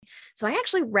So I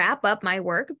actually wrap up my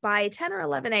work by 10 or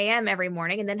 11 a.m. every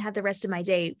morning and then have the rest of my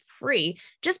day free,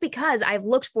 just because I've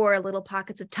looked for little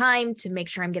pockets of time to make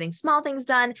sure I'm getting small things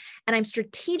done. And I'm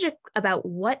strategic about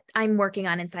what I'm working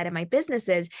on inside of my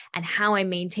businesses and how I'm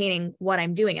maintaining what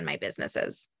I'm doing in my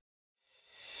businesses.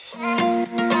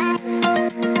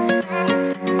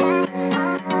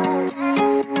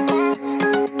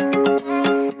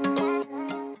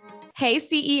 Hey,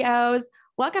 CEOs.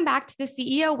 Welcome back to the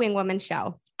CEO Wingwoman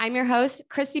Show. I'm your host,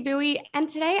 Christy Bowie, and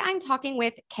today I'm talking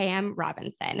with KM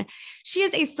Robinson. She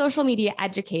is a social media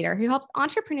educator who helps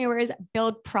entrepreneurs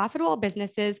build profitable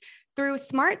businesses through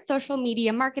smart social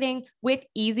media marketing with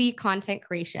easy content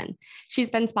creation. She's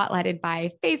been spotlighted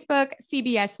by Facebook,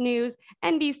 CBS News,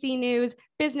 NBC News,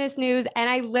 Business News, and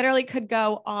I literally could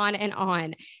go on and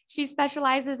on. She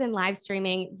specializes in live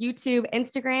streaming, YouTube,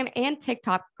 Instagram, and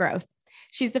TikTok growth.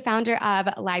 She's the founder of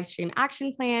Livestream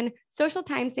Action Plan, Social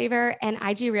Time Saver, and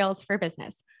IG Reels for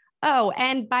Business. Oh,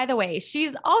 and by the way,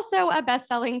 she's also a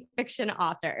best-selling fiction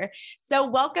author. So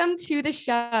welcome to the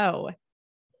show.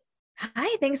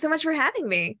 Hi, thanks so much for having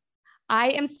me.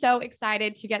 I am so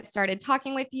excited to get started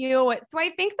talking with you. So I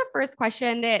think the first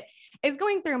question that is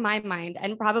going through my mind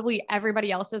and probably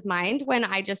everybody else's mind when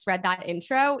I just read that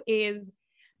intro is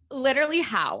literally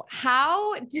how?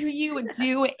 How do you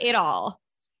do it all?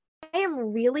 I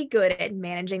am really good at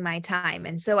managing my time.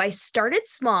 And so I started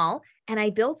small and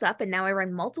I built up, and now I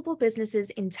run multiple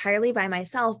businesses entirely by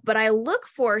myself. But I look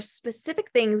for specific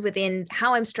things within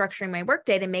how I'm structuring my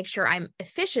workday to make sure I'm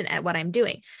efficient at what I'm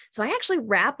doing. So I actually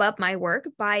wrap up my work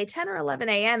by 10 or 11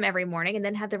 a.m. every morning and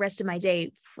then have the rest of my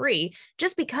day free,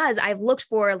 just because I've looked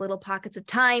for little pockets of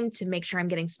time to make sure I'm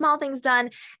getting small things done.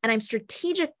 And I'm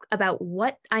strategic about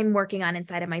what I'm working on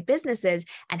inside of my businesses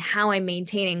and how I'm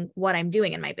maintaining what I'm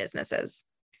doing in my businesses.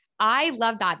 I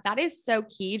love that. That is so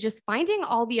key. Just finding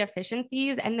all the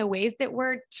efficiencies and the ways that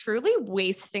we're truly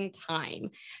wasting time.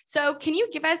 So can you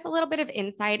give us a little bit of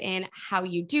insight in how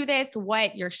you do this,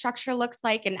 what your structure looks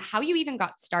like, and how you even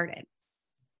got started?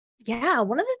 Yeah,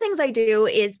 one of the things I do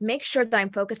is make sure that I'm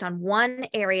focused on one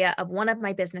area of one of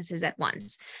my businesses at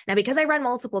once. Now, because I run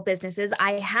multiple businesses,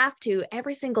 I have to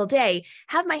every single day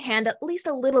have my hand at least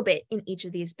a little bit in each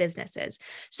of these businesses.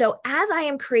 So as I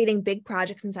am creating big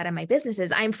projects inside of my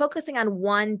businesses, I'm focusing on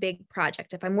one big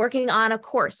project. If I'm working on a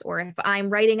course or if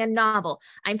I'm writing a novel,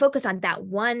 I'm focused on that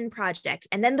one project.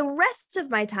 And then the rest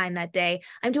of my time that day,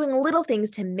 I'm doing little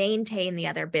things to maintain the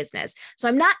other business. So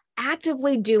I'm not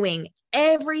actively doing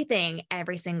everything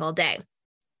every single day.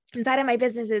 Inside of my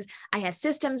businesses, I have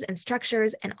systems and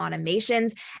structures and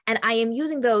automations, and I am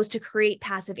using those to create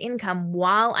passive income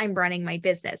while I'm running my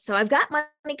business. So I've got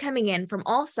money coming in from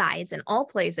all sides and all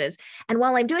places. And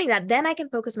while I'm doing that, then I can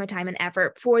focus my time and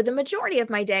effort for the majority of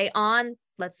my day on,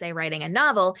 let's say, writing a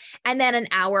novel, and then an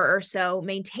hour or so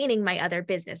maintaining my other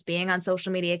business, being on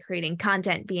social media, creating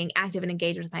content, being active and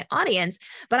engaged with my audience.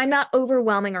 But I'm not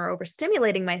overwhelming or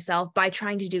overstimulating myself by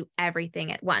trying to do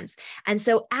everything at once. And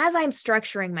so as I'm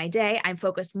structuring my day, I'm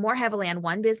focused more heavily on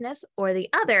one business or the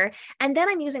other. And then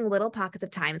I'm using little pockets of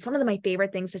time. It's one of my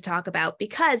favorite things to talk about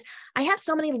because I have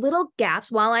so many little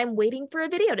gaps while I'm waiting for a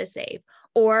video to save,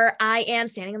 or I am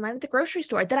standing in line at the grocery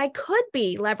store that I could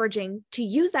be leveraging to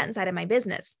use that inside of my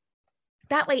business.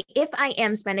 That way, if I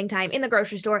am spending time in the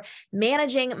grocery store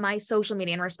managing my social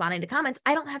media and responding to comments,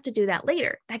 I don't have to do that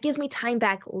later. That gives me time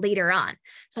back later on.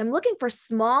 So I'm looking for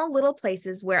small little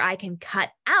places where I can cut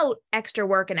out extra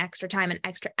work and extra time and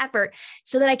extra effort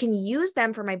so that I can use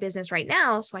them for my business right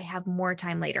now so I have more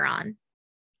time later on.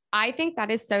 I think that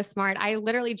is so smart. I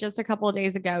literally just a couple of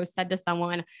days ago said to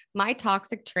someone, my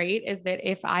toxic trait is that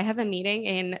if I have a meeting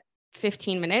in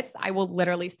 15 minutes, I will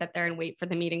literally sit there and wait for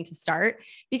the meeting to start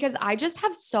because I just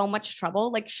have so much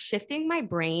trouble like shifting my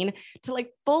brain to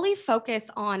like fully focus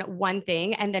on one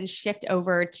thing and then shift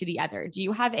over to the other. Do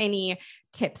you have any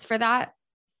tips for that?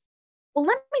 Well,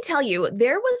 let me tell you,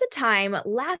 there was a time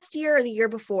last year or the year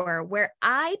before where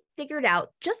I figured out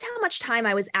just how much time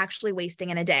I was actually wasting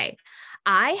in a day.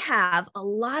 I have a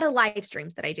lot of live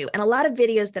streams that I do and a lot of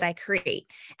videos that I create.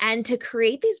 And to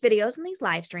create these videos and these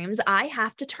live streams, I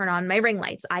have to turn on my ring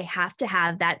lights. I have to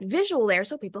have that visual there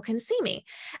so people can see me.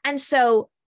 And so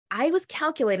I was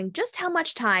calculating just how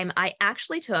much time I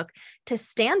actually took to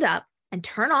stand up and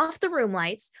turn off the room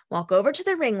lights, walk over to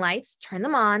the ring lights, turn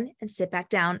them on, and sit back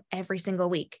down every single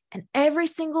week. And every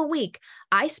single week,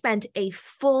 I spent a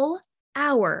full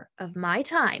hour of my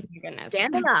time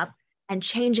standing up and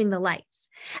changing the lights.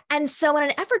 And so in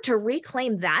an effort to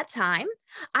reclaim that time,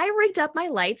 I rigged up my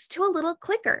lights to a little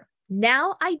clicker.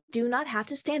 Now I do not have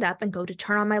to stand up and go to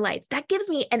turn on my lights. That gives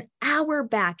me an hour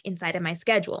back inside of my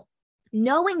schedule.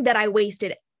 Knowing that I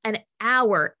wasted an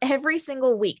hour every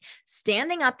single week.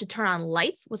 Standing up to turn on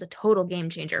lights was a total game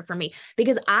changer for me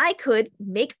because I could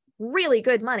make really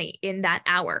good money in that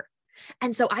hour.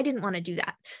 And so I didn't want to do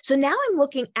that. So now I'm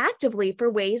looking actively for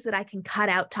ways that I can cut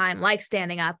out time, like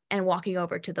standing up and walking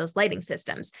over to those lighting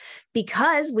systems.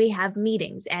 Because we have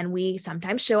meetings and we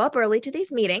sometimes show up early to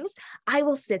these meetings, I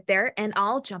will sit there and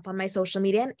I'll jump on my social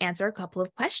media and answer a couple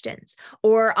of questions,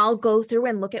 or I'll go through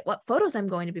and look at what photos I'm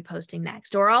going to be posting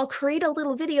next, or I'll create a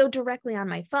little video directly on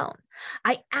my phone.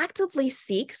 I actively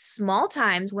seek small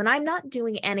times when I'm not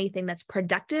doing anything that's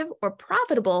productive or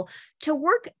profitable to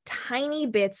work tiny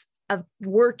bits of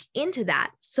work into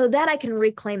that so that I can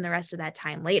reclaim the rest of that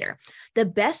time later. The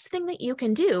best thing that you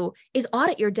can do is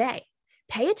audit your day.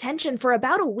 Pay attention for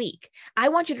about a week. I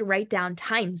want you to write down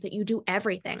times that you do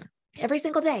everything. Every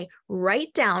single day,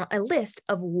 write down a list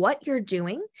of what you're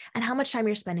doing and how much time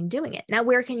you're spending doing it. Now,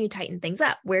 where can you tighten things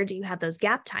up? Where do you have those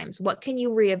gap times? What can you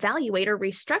reevaluate or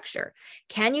restructure?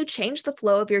 Can you change the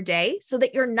flow of your day so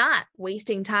that you're not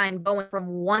wasting time going from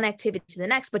one activity to the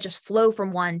next, but just flow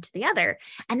from one to the other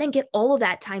and then get all of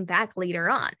that time back later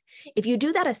on? If you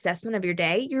do that assessment of your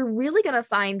day, you're really going to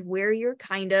find where you're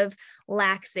kind of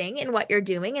laxing in what you're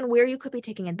doing and where you could be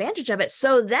taking advantage of it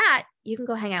so that you can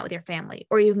go hang out with your family,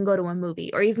 or you can go to a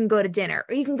movie, or you can go to dinner,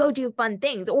 or you can go do fun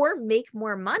things or make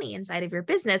more money inside of your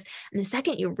business. And the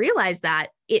second you realize that,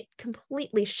 it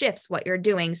completely shifts what you're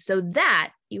doing so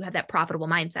that you have that profitable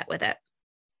mindset with it.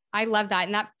 I love that.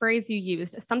 And that phrase you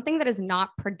used, something that is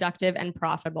not productive and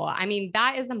profitable. I mean,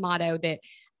 that is a motto that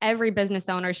every business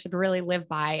owner should really live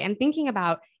by, and thinking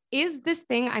about, is this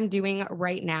thing I'm doing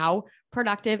right now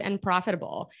productive and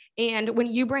profitable? And when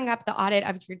you bring up the audit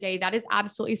of your day, that is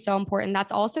absolutely so important.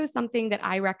 That's also something that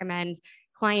I recommend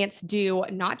clients do,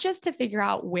 not just to figure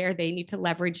out where they need to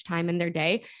leverage time in their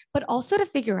day, but also to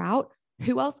figure out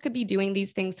who else could be doing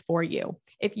these things for you.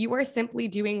 If you are simply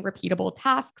doing repeatable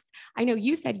tasks, I know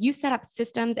you said you set up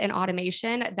systems and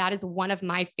automation. That is one of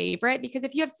my favorite, because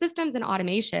if you have systems and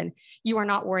automation, you are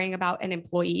not worrying about an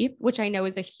employee, which I know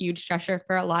is a huge stressor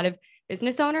for a lot of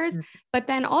business owners. But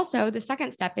then also the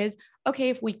second step is, okay,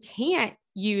 if we can't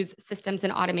use systems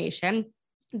and automation,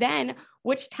 then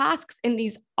which tasks in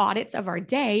these audits of our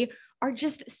day are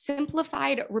just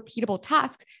simplified, repeatable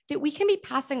tasks that we can be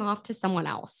passing off to someone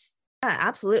else? Yeah,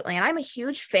 absolutely. And I'm a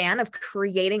huge fan of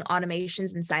creating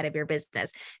automations inside of your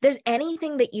business. There's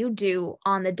anything that you do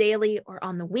on the daily or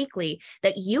on the weekly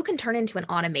that you can turn into an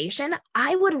automation.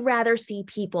 I would rather see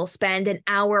people spend an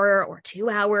hour or 2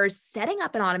 hours setting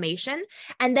up an automation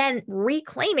and then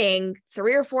reclaiming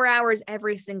 3 or 4 hours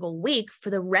every single week for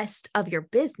the rest of your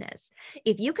business.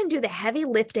 If you can do the heavy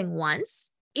lifting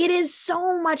once, it is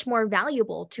so much more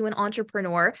valuable to an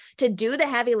entrepreneur to do the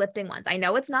heavy lifting ones. I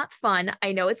know it's not fun.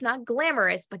 I know it's not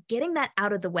glamorous, but getting that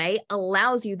out of the way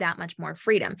allows you that much more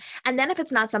freedom. And then if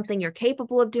it's not something you're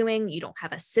capable of doing, you don't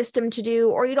have a system to do,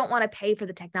 or you don't want to pay for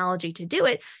the technology to do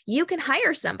it, you can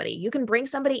hire somebody. You can bring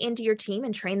somebody into your team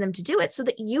and train them to do it so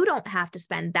that you don't have to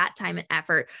spend that time and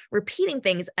effort repeating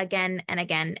things again and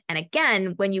again and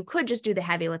again, when you could just do the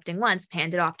heavy lifting once,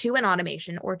 hand it off to an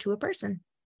automation or to a person.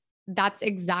 That's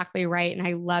exactly right. And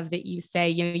I love that you say,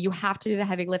 you have to do the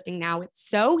heavy lifting now. It's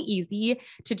so easy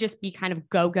to just be kind of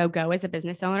go, go, go as a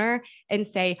business owner and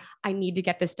say, I need to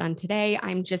get this done today.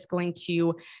 I'm just going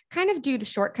to kind of do the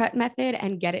shortcut method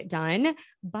and get it done.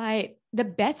 But the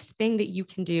best thing that you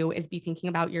can do is be thinking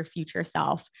about your future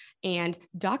self and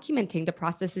documenting the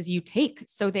processes you take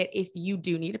so that if you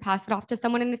do need to pass it off to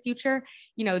someone in the future,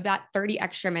 that 30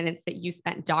 extra minutes that you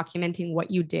spent documenting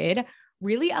what you did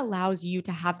really allows you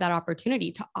to have that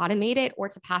opportunity to automate it or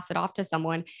to pass it off to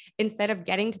someone, instead of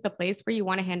getting to the place where you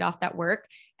want to hand off that work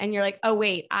and you're like, oh,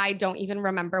 wait, I don't even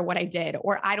remember what I did,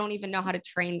 or I don't even know how to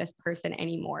train this person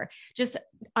anymore. Just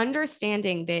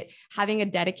understanding that having a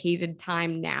dedicated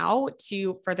time now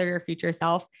to further your future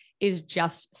self is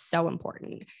just so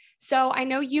important. So I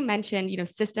know you mentioned,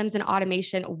 systems and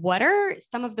automation. What are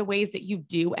some of the ways that you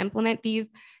do implement these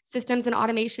systems and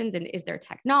automations? And is there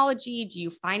technology? Do you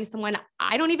find someone?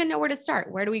 I don't even know where to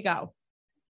start. Where do we go?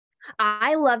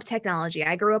 I love technology.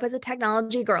 I grew up as a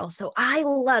technology girl, so I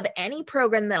love any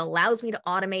program that allows me to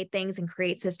automate things and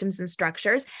create systems and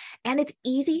structures. And it's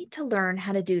easy to learn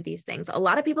how to do these things. A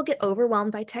lot of people get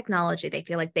overwhelmed by technology. They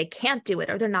feel like they can't do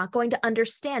it or they're not going to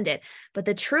understand it. But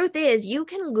the truth is, you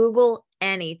can Google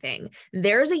anything.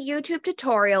 There's a YouTube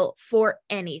tutorial for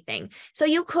anything. So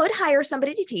you could hire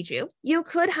somebody to teach you. You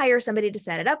could hire somebody to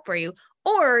set it up for you,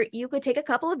 or you could take a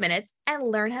couple of minutes and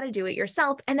learn how to do it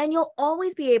yourself. And then you'll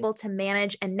always be able to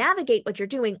manage and navigate what you're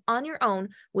doing on your own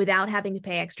without having to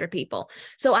pay extra people.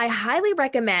 So I highly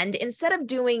recommend, instead of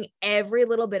doing every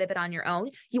little bit of it on your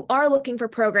own, you are looking for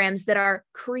programs that are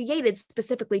created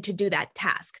specifically to do that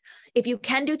task. If you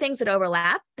can do things that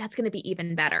overlap, that's going to be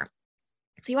even better.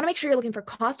 So you want to make sure you're looking for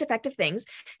cost-effective things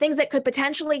that could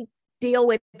potentially deal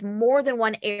with more than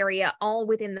one area, all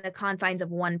within the confines of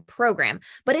one program.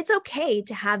 But it's okay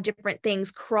to have different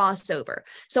things cross over.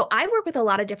 So I work with a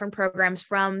lot of different programs,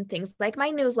 from things like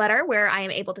my newsletter, where I am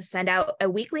able to send out a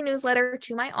weekly newsletter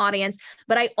to my audience,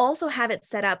 but I also have it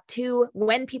set up to,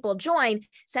 when people join,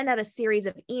 send out a series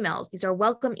of emails. These are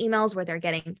welcome emails where they're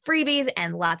getting freebies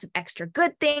and lots of extra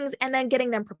good things, and then getting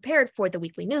them prepared for the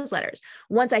weekly newsletters.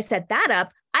 Once I set that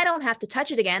up, I don't have to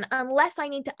touch it again unless I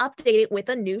need to update it with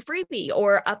a new freebie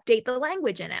or update the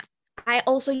language in it. I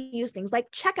also use things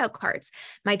like checkout cards.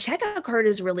 My checkout card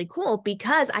is really cool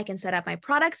because I can set up my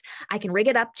products. I can rig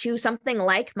it up to something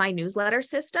like my newsletter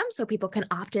system so people can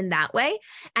opt in that way.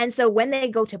 And so when they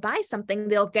go to buy something,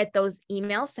 they'll get those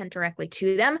emails sent directly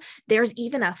to them. There's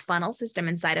even a funnel system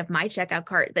inside of my checkout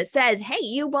cart that says, hey,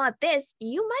 you bought this,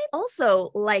 you might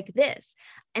also like this.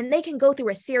 And they can go through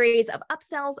a series of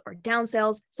upsells or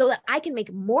downsells so that I can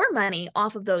make more money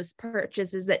off of those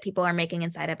purchases that people are making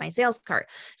inside of my sales cart.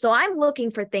 So I'm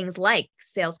looking for things like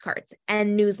sales carts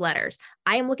and newsletters.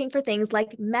 I am looking for things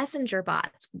like messenger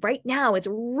bots. Right now, it's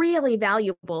really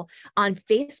valuable on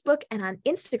Facebook and on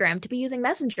Instagram to be using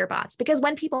messenger bots, because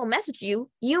when people message you,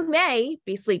 you may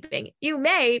be sleeping, you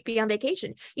may be on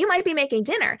vacation, you might be making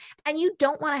dinner, and you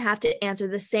don't want to have to answer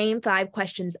the same 5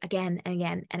 questions again and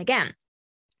again and again.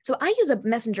 So I use a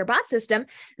messenger bot system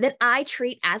that I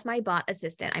treat as my bot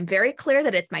assistant. I'm very clear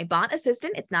that it's my bot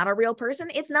assistant. It's not a real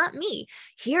person. It's not me.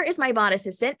 Here is my bot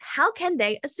assistant. How can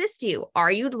they assist you?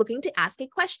 Are you looking to ask a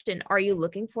question? Are you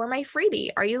looking for my freebie?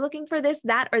 Are you looking for this,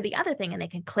 that, or the other thing? And they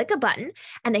can click a button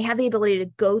and they have the ability to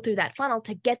go through that funnel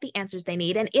to get the answers they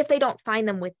need. And if they don't find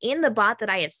them within the bot that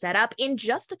I have set up in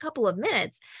just a couple of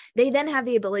minutes, they then have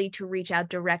the ability to reach out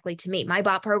directly to me. My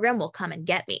bot program will come and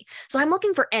get me. So I'm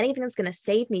looking for anything that's going to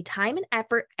save me time and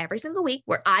effort every single week,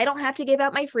 where I don't have to give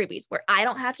out my freebies, where I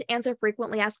don't have to answer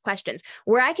frequently asked questions,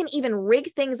 where I can even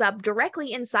rig things up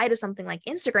directly inside of something like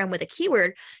Instagram with a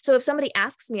keyword. So if somebody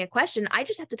asks me a question, I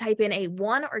just have to type in a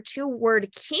 1 or 2 word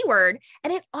keyword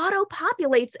and it auto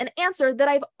populates an answer that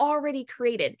I've already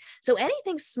created. So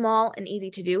anything small and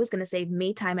easy to do is going to save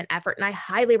me time and effort. And I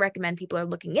highly recommend people are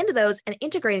looking into those and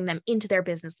integrating them into their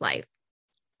business life.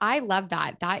 I love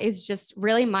that. That is just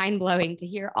really mind-blowing to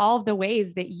hear all of the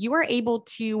ways that you are able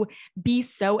to be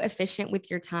so efficient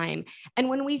with your time. And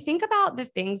when we think about the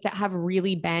things that have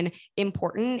really been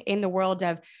important in the world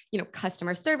of,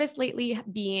 customer service lately,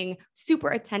 being super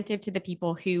attentive to the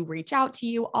people who reach out to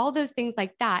you, all those things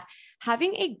like that,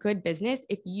 having a good business,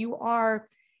 if you are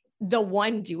the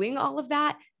one doing all of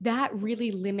that, that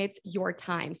really limits your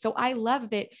time. So I love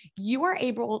that you are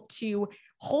able to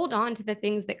hold on to the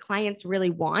things that clients really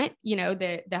want,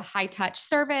 the high touch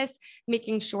service,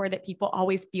 making sure that people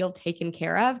always feel taken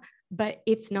care of, but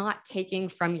it's not taking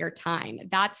from your time.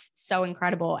 That's so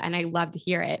incredible. And I love to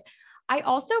hear it. I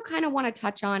also kind of want to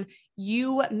touch on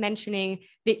you mentioning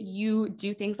that you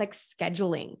do things like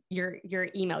scheduling your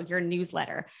email, your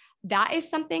newsletter. That is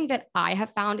something that I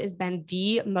have found has been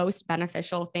the most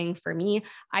beneficial thing for me.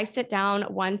 I sit down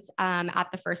once at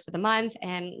the first of the month,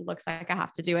 and looks like I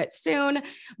have to do it soon,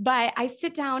 but I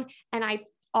sit down and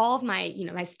all of my,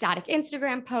 my static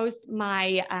Instagram posts,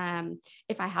 my,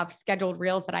 if I have scheduled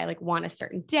reels that I want a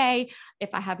certain day, if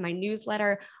I have my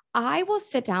newsletter, I will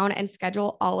sit down and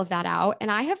schedule all of that out.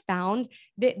 And I have found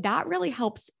that that really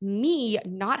helps me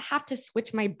not have to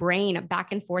switch my brain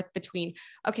back and forth between,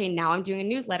 okay, now I'm doing a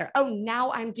newsletter. Oh,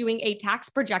 now I'm doing a tax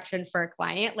projection for a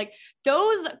client.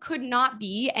 Those could not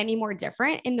be any more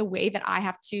different in the way that I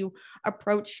have to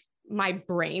approach my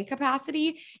brain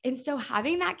capacity. And so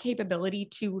having that capability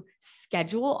to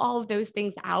schedule all of those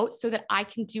things out so that I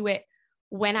can do it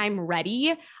when I'm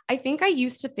ready. I think I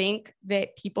used to think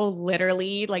that people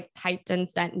literally typed and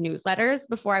sent newsletters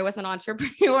before I was an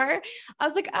entrepreneur. I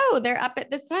was like, oh, they're up at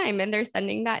this time and they're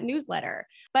sending that newsletter.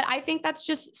 But I think that's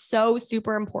just so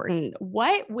super important.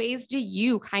 What ways do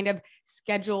you kind of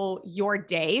schedule your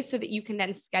day so that you can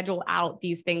then schedule out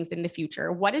these things in the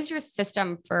future? What does your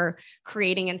system for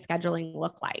creating and scheduling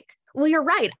look like? Well, you're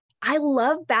right. I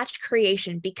love batch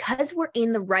creation because we're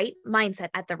in the right mindset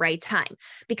at the right time.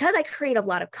 Because I create a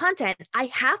lot of content, I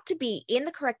have to be in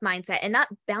the correct mindset and not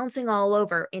bouncing all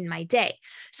over in my day.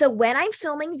 So when I'm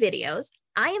filming videos,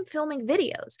 I am filming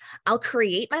videos. I'll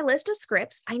create my list of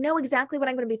scripts. I know exactly what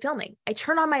I'm going to be filming. I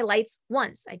turn on my lights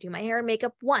once. I do my hair and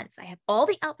makeup once. I have all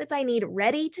the outfits I need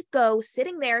ready to go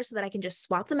sitting there so that I can just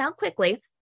swap them out quickly.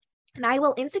 And I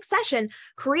will, in succession,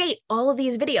 create all of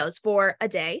these videos for a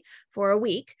day, for a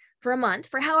week, for a month,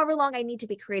 for however long I need to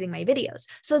be creating my videos.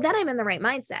 So then I'm in the right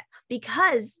mindset,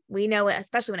 because we know,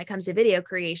 especially when it comes to video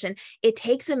creation, it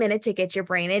takes a minute to get your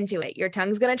brain into it. Your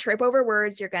tongue's going to trip over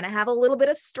words. You're going to have a little bit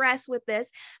of stress with this,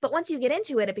 but once you get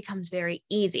into it, it becomes very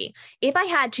easy. If I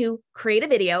had to create a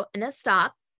video and then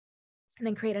stop, and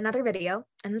then create another video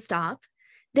and then stop,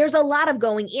 there's a lot of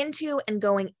going into and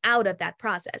going out of that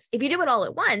process. If you do it all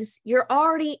at once, you're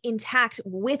already intact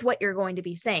with what you're going to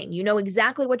be saying. You know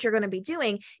exactly what you're going to be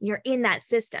doing. You're in that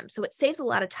system. So it saves a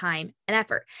lot of time and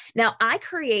effort. Now, I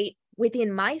create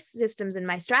within my systems and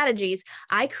my strategies,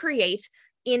 I create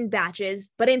in batches,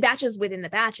 but in batches within the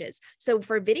batches. So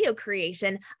for video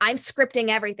creation, I'm scripting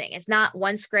everything. It's not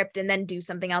one script and then do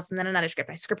something else and then another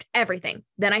script. I script everything.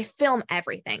 Then I film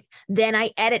everything. Then I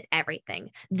edit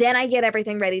everything. Then I get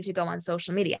everything ready to go on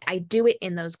social media. I do it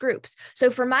in those groups.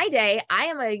 So for my day, I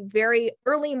am a very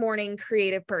early morning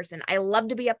creative person. I love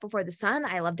to be up before the sun.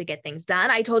 I love to get things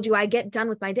done. I told you I get done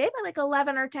with my day by like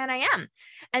 11 or 10 a.m.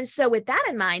 And so with that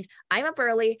in mind, I'm up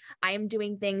early. I am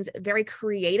doing things very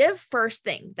creative first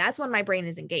thing. That's when my brain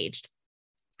is engaged.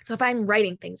 So if I'm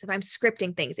writing things, if I'm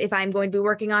scripting things, if I'm going to be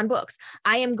working on books,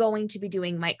 I am going to be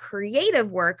doing my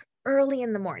creative work early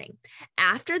in the morning.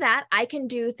 After that, I can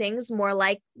do things more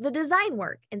like the design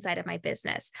work inside of my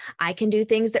business. I can do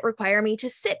things that require me to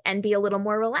sit and be a little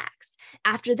more relaxed.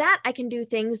 After that, I can do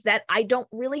things that I don't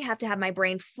really have to have my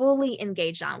brain fully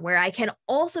engaged on, where I can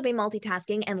also be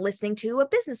multitasking and listening to a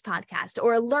business podcast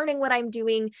or learning what I'm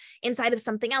doing inside of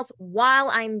something else while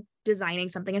I'm designing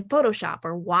something in Photoshop,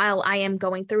 or while I am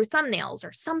going through thumbnails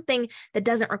or something that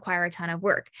doesn't require a ton of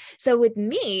work. So with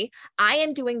me, I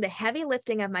am doing the heavy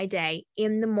lifting of my day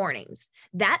in the mornings.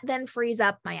 That then frees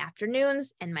up my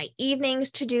afternoons and my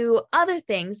evenings to do other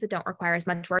things that don't require as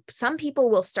much work. Some people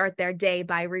will start their day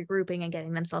by regrouping and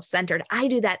getting themselves centered. I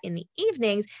do that in the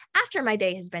evenings after my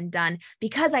day has been done,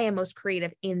 because I am most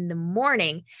creative in the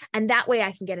morning. And that way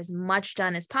I can get as much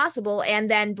done as possible.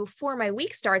 And then before my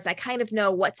week starts, I kind of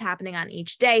know what's happening on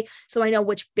each day. So I know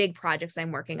which big projects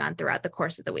I'm working on throughout the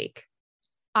course of the week.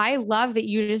 I love that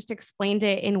you just explained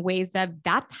it in ways that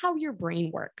that's how your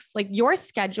brain works. Like your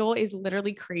schedule is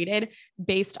literally created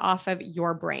based off of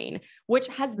your brain, which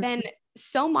has been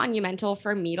so monumental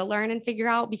for me to learn and figure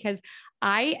out, because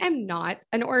I am not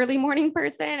an early morning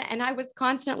person. And I was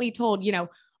constantly told,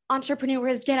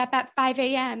 entrepreneurs get up at 5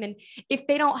 a.m. And if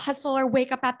they don't hustle or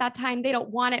wake up at that time, they don't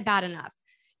want it bad enough.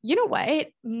 You know what?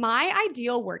 My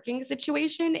ideal working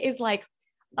situation is like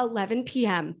 11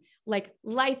 p.m., like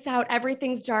lights out,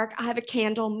 everything's dark. I have a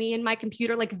candle, me and my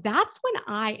computer. Like that's when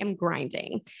I am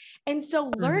grinding. And so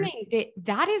learning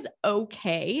that is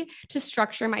okay to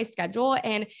structure my schedule.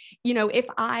 And, if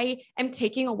I am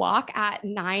taking a walk at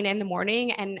 9 in the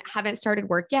morning and haven't started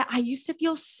work yet, I used to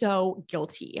feel so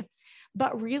guilty,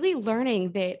 but really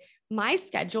learning that my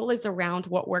schedule is around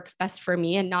what works best for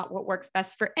me and not what works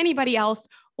best for anybody else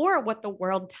or what the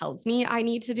world tells me I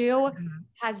need to do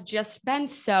has just been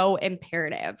so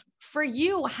imperative. For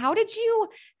you, how did you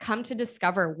come to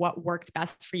discover what worked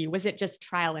best for you? Was it just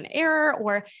trial and error,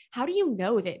 or how do you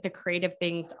know that the creative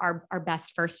things are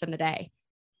best first in the day?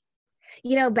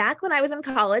 Back when I was in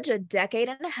college a decade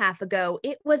and a half ago,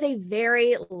 it was a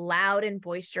very loud and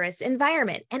boisterous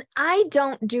environment. And I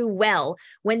don't do well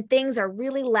when things are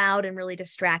really loud and really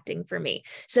distracting for me.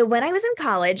 So when I was in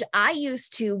college, I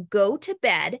used to go to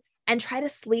bed and try to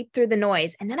sleep through the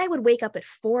noise. And then I would wake up at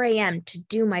 4 a.m. to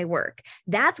do my work.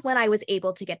 That's when I was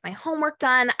able to get my homework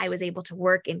done. I was able to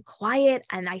work in quiet.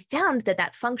 And I found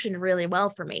that functioned really well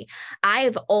for me.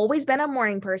 I've always been a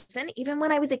morning person. Even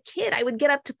when I was a kid, I would get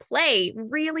up to play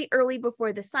really early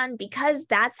before the sun because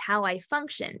that's how I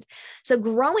functioned. So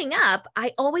growing up,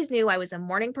 I always knew I was a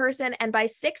morning person. And by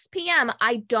 6 p.m.,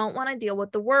 I don't want to deal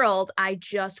with the world. I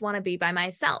just want to be by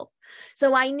myself.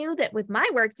 So I knew that with my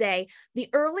workday, the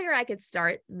earlier I could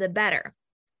start, the better.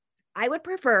 I would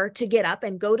prefer to get up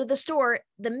and go to the store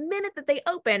the minute that they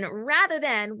open rather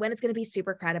than when it's going to be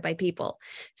super crowded by people.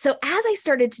 So as I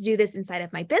started to do this inside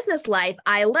of my business life,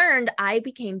 I learned I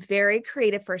became very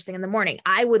creative first thing in the morning.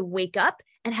 I would wake up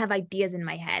and have ideas in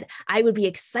my head. I would be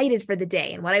excited for the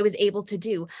day and what I was able to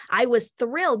do. I was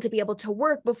thrilled to be able to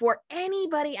work before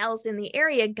anybody else in the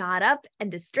area got up and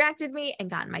distracted me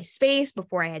and got in my space,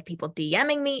 before I had people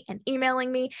DMing me and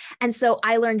emailing me. And so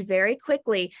I learned very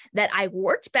quickly that I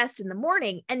worked best in the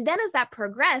morning. And then as that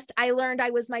progressed, I learned I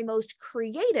was my most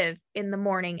creative in the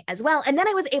morning as well. And then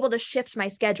I was able to shift my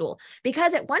schedule,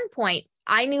 because at one point,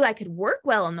 I knew I could work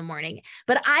well in the morning,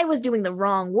 but I was doing the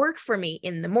wrong work for me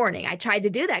in the morning. I tried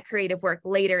to do that creative work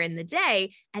later in the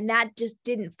day, and that just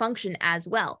didn't function as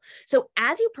well. So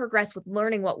as you progress with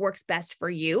learning what works best for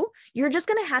you, you're just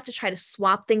going to have to try to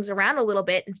swap things around a little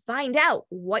bit and find out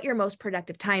what your most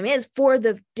productive time is for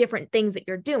the different things that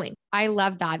you're doing. I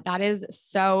love that. That is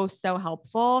so, so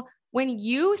helpful. When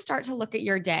you start to look at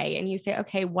your day and you say,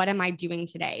 okay, what am I doing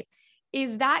today?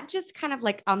 Is that just kind of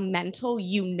like a mental,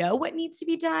 what needs to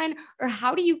be done? Or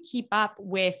how do you keep up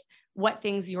with what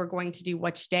things you're going to do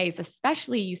which days?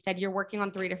 Especially, you said you're working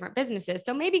on 3 different businesses.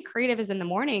 So maybe creative is in the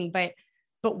morning, but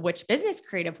which business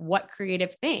creative, what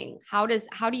creative thing? How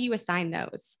do you assign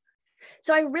those?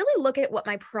 So I really look at what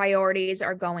my priorities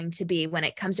are going to be when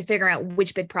it comes to figuring out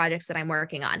which big projects that I'm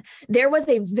working on. There was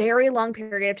a very long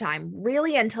period of time,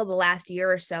 really until the last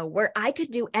year or so, where I could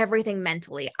do everything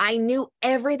mentally. I knew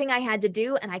everything I had to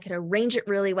do and I could arrange it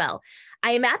really well.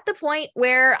 I am at the point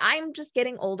where I'm just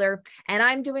getting older and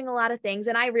I'm doing a lot of things,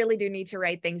 and I really do need to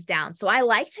write things down. So I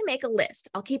like to make a list.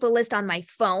 I'll keep a list on my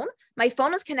phone. My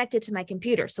phone is connected to my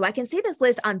computer, so I can see this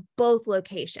list on both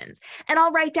locations. And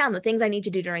I'll write down the things I need to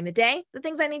do during the day, the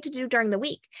things I need to do during the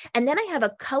week. And then I have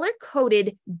a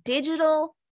color-coded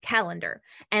digital calendar,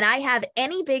 and I have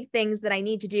any big things that I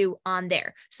need to do on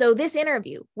there. So this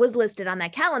interview was listed on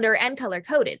that calendar and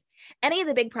color-coded. Any of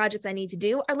the big projects I need to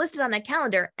do are listed on that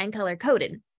calendar and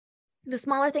color-coded. The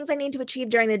smaller things I need to achieve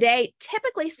during the day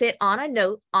typically sit on a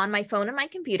note on my phone and my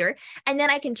computer, and then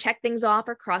I can check things off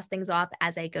or cross things off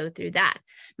as I go through that.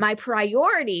 My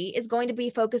priority is going to be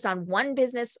focused on one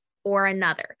business or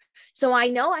another. So I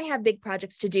know I have big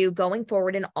projects to do going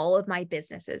forward in all of my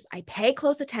businesses. I pay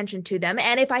close attention to them.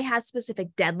 And if I have specific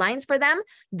deadlines for them,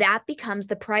 that becomes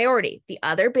the priority. The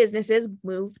other businesses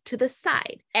move to the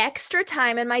side. Extra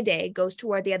time in my day goes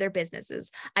toward the other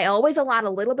businesses. I always allot a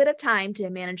little bit of time to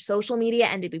manage social media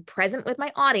and to be present with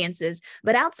my audiences.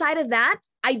 But outside of that,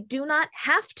 I do not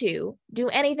have to do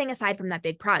anything aside from that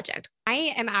big project.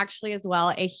 I am actually as well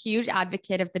a huge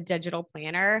advocate of the digital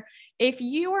planner. If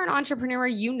you are an entrepreneur,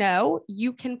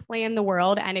 you can plan the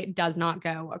world and it does not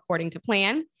go according to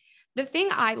plan. The thing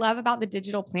I love about the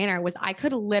digital planner was I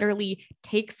could literally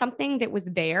take something that was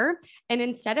there, and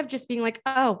instead of just being like,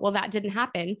 oh, well, that didn't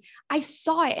happen, I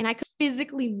saw it and I could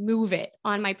physically move it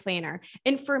on my planner.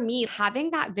 And for me,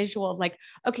 having that visual of like,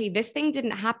 okay, this thing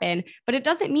didn't happen, but it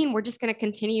doesn't mean we're just going to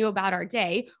continue about our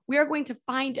day. We are going to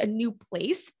find a new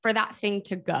place for that thing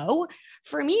to go.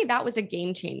 For me, that was a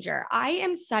game changer. I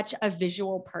am such a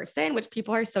visual person, which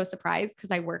people are so surprised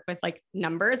because I work with like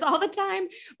numbers all the time,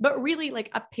 but really like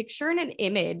a picture and an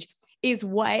image is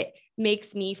what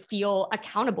makes me feel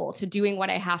accountable to doing what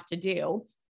I have to do.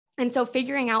 And so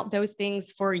figuring out those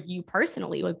things for you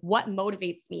personally, like what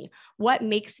motivates me, what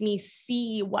makes me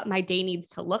see what my day needs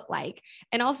to look like.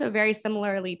 And also very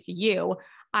similarly to you,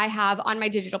 I have on my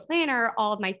digital planner,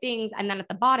 all of my things. And then at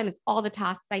the bottom is all the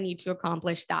tasks I need to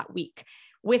accomplish that week,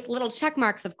 with little check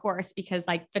marks, of course, because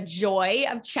like the joy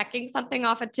of checking something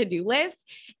off a to-do list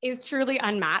is truly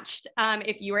unmatched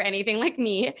if you are anything like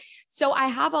me. So I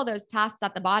have all those tasks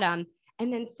at the bottom.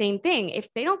 And then same thing, if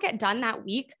they don't get done that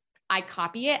week, I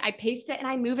copy it, I paste it, and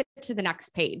I move it to the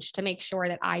next page to make sure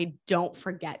that I don't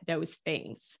forget those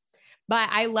things. But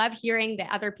I love hearing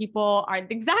that other people are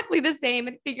exactly the same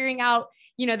and figuring out,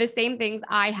 the same things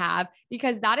I have,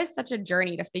 because that is such a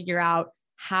journey to figure out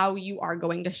how you are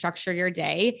going to structure your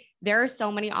day. There are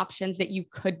so many options that you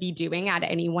could be doing at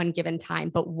any one given time,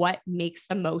 but what makes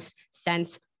the most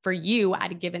sense for you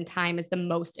at a given time is the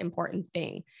most important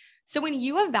thing. So when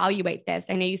you evaluate this,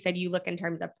 I know you said you look in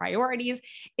terms of priorities.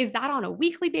 Is that on a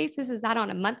weekly basis? Is that on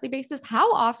a monthly basis?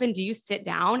 How often do you sit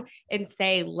down and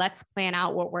say, let's plan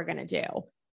out what we're going to do?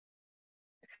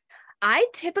 I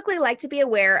typically like to be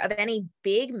aware of any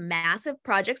big, massive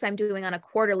projects I'm doing on a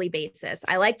quarterly basis.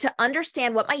 I like to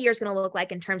understand what my year is going to look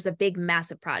like in terms of big,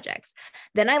 massive projects.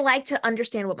 Then I like to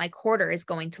understand what my quarter is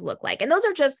going to look like. And those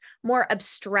are just more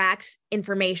abstract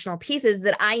informational pieces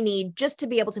that I need just to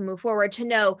be able to move forward, to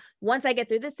know once I get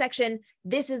through this section,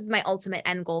 this is my ultimate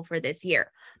end goal for this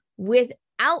year. With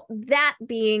without that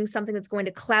being something that's going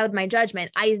to cloud my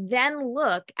judgment, I then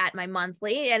look at my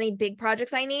monthly, any big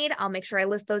projects I need, I'll make sure I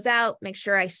list those out, make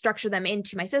sure I structure them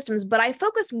into my systems, but I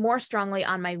focus more strongly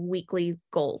on my weekly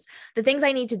goals. The things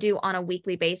I need to do on a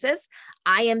weekly basis,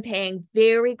 I am paying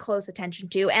very close attention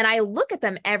to, and I look at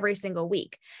them every single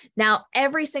week. Now,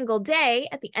 every single day,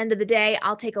 at the end of the day,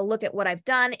 I'll take a look at what I've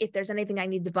done. If there's anything I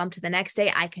need to bump to the next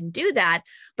day, I can do that,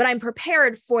 but I'm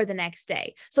prepared for the next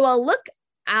day. So I'll look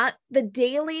at the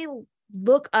daily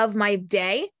look of my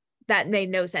day. That made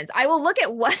no sense. I will look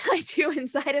at what I do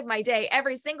inside of my day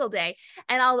every single day,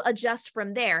 and I'll adjust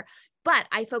from there. But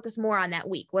I focus more on that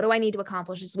week. What do I need to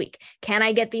accomplish this week? Can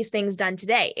I get these things done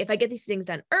today? If I get these things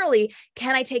done early,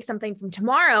 can I take something from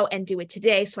tomorrow and do it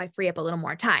today so I free up a little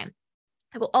more time?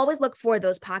 I will always look for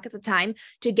those pockets of time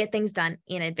to get things done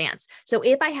in advance. So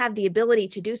if I have the ability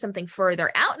to do something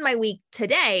further out in my week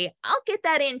today, I'll get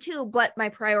that in too, but my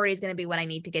priority is going to be what I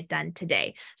need to get done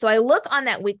today. So I look on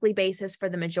that weekly basis for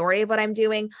the majority of what I'm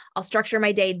doing. I'll structure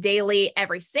my day daily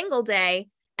every single day.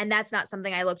 And that's not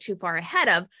something I look too far ahead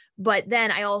of, but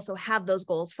then I also have those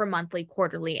goals for monthly,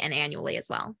 quarterly, and annually as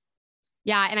well.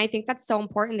 Yeah. And I think that's so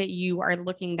important that you are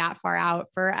looking that far out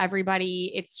for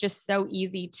everybody. It's just so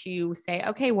easy to say,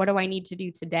 okay, what do I need to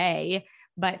do today?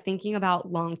 But thinking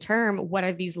about long-term, what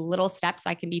are these little steps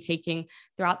I can be taking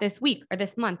throughout this week or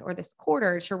this month or this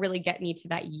quarter to really get me to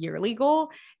that yearly goal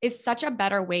is such a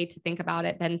better way to think about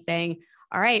it than saying,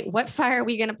 all right, what fire are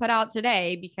we going to put out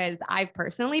today? Because I've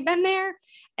personally been there,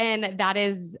 and that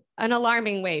is an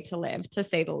alarming way to live, to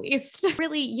say the least.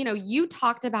 Really, you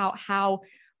talked about how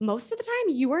most of the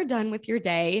time you are done with your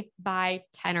day by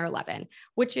 10 or 11,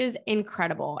 which is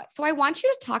incredible. So I want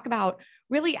you to talk about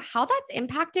really how that's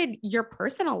impacted your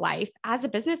personal life as a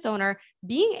business owner,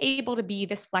 being able to be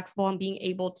this flexible and being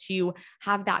able to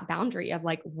have that boundary of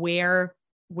like where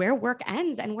work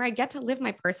ends and where I get to live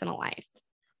my personal life.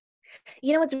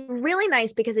 It's really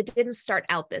nice because it didn't start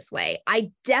out this way.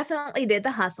 I definitely did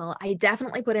the hustle. I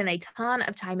definitely put in a ton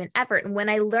of time and effort. And when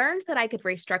I learned that I could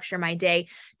restructure my day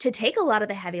to take a lot of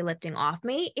the heavy lifting off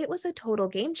me, it was a total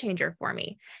game changer for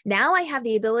me. Now I have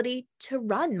the ability to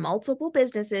run multiple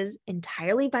businesses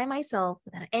entirely by myself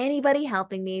without anybody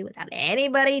helping me, without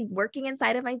anybody working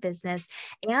inside of my business,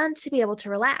 and to be able to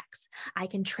relax. I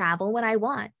can travel when I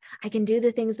want. I can do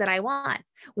the things that I want.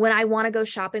 When I want to go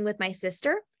shopping with my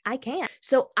sister, I can.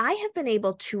 So I have been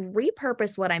able to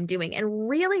repurpose what I'm doing and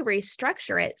really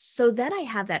restructure it so that I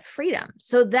have that freedom,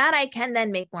 so that I can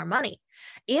then make more money.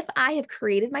 If I have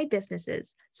created my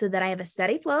businesses so that I have a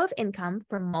steady flow of income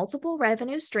from multiple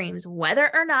revenue streams,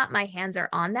 whether or not my hands are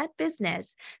on that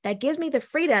business, that gives me the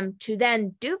freedom to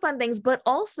then do fun things, but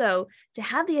also to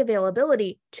have the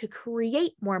availability to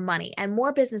create more money and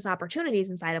more business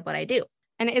opportunities inside of what I do.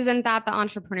 And isn't that the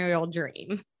entrepreneurial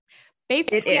dream?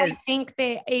 Basically, I think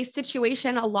that a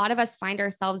situation a lot of us find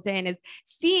ourselves in is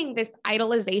seeing this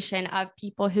idolization of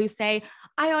people who say,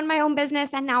 I own my own business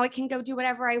and now I can go do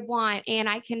whatever I want and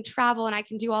I can travel and I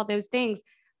can do all those things.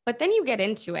 But then you get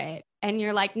into it and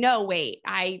you're like, no, wait,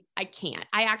 I can't.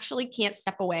 I actually can't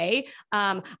step away.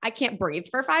 I can't breathe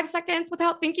for 5 seconds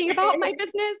without thinking about my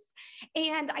business.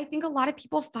 And I think a lot of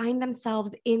people find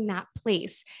themselves in that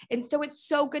place. And so it's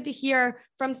so good to hear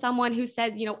from someone who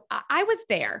said, I was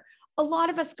there. A lot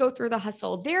of us go through the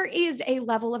hustle. There is a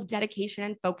level of dedication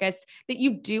and focus that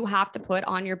you do have to put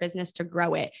on your business to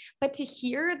grow it. But to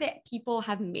hear that people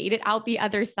have made it out the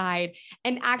other side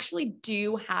and actually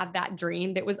do have that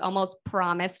dream that was almost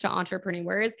promised to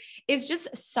entrepreneurs is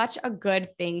just such a good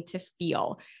thing to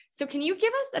feel. So can you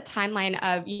give us a timeline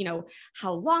of,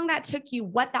 how long that took you,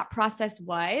 what that process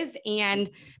was, and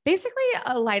basically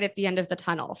a light at the end of the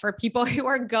tunnel for people who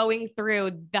are going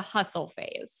through the hustle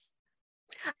phase?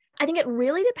 I think it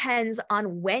really depends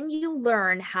on when you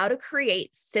learn how to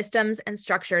create systems and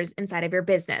structures inside of your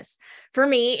business. For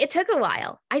me, it took a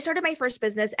while. I started my first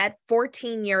business at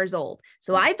 14 years old.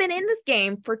 So I've been in this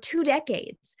game for 2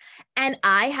 decades, and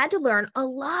I had to learn a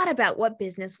lot about what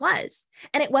business was.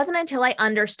 And it wasn't until I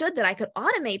understood that I could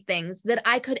automate things that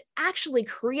I could actually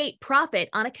create profit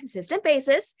on a consistent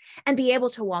basis and be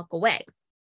able to walk away.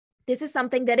 This is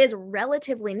something that is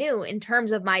relatively new in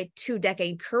terms of my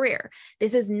 2-decade career.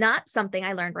 This is not something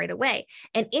I learned right away.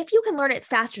 And if you can learn it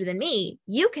faster than me,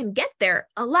 you can get there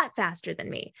a lot faster than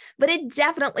me. But it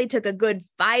definitely took a good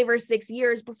 5 or 6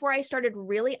 years before I started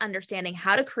really understanding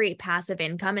how to create passive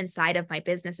income inside of my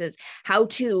businesses, how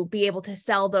to be able to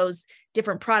sell those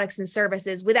different products and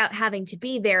services without having to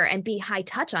be there and be high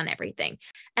touch on everything.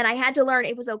 And I had to learn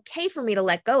it was okay for me to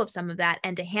let go of some of that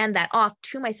and to hand that off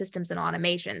to my systems and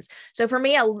automations. So for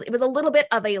me, it was a little bit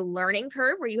of a learning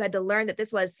curve where you had to learn that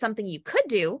this was something you could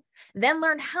do, then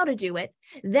learn how to do it,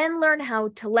 then learn how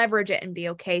to leverage it and be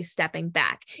okay stepping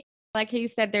back. Like you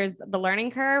said, there's the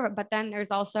learning curve, but then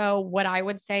there's also what I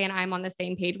would say, and I'm on the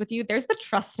same page with you, there's the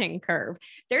trusting curve.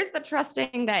 There's the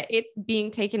trusting that it's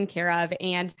being taken care of.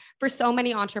 And for so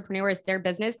many entrepreneurs, their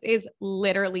business is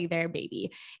literally their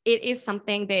baby. It is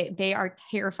something that they are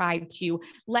terrified to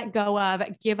let go of,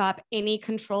 give up any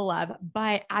control of.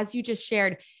 But as you just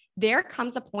shared, there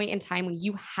comes a point in time when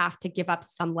you have to give up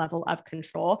some level of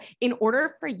control in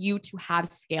order for you to have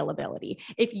scalability.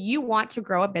 If you want to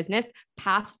grow a business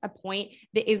past a point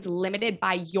that is limited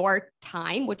by your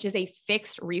time, which is a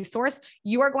fixed resource,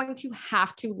 you are going to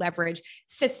have to leverage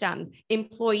systems,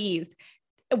 employees,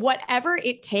 whatever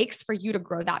it takes for you to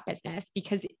grow that business,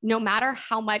 because no matter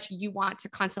how much you want to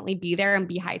constantly be there and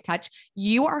be high touch,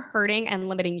 you are hurting and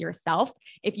limiting yourself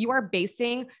if you are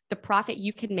basing the profit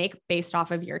you can make based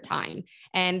off of your time.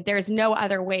 And there's no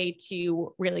other way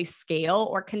to really scale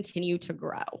or continue to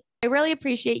grow. I really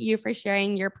appreciate you for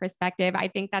sharing your perspective. I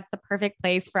think that's the perfect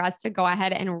place for us to go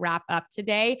ahead and wrap up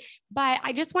today. But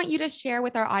I just want you to share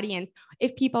with our audience,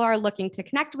 if people are looking to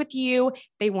connect with you,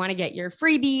 they want to get your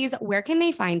freebies, where can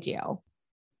they find you?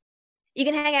 You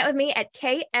can hang out with me at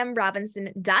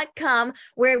kmrobinson.com,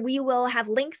 where we will have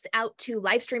links out to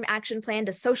Livestream Action Plan,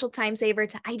 to Social Time Saver,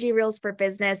 to IG Reels for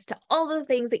Business, to all the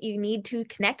things that you need to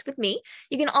connect with me.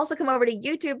 You can also come over to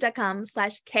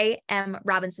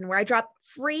youtube.com/kmrobinson, where I drop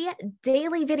free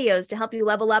daily videos to help you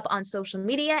level up on social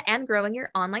media and growing your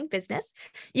online business.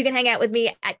 You can hang out with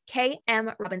me at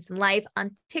KM Robinson Life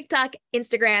on TikTok,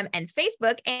 Instagram, and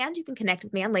Facebook, and you can connect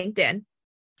with me on LinkedIn.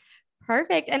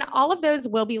 Perfect. And all of those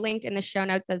will be linked in the show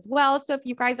notes as well. So if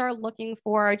you guys are looking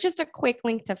for just a quick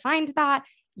link to find that,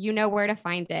 you know where to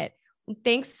find it.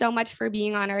 Thanks so much for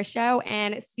being on our show,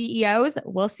 and CEOs,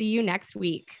 we'll see you next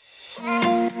week.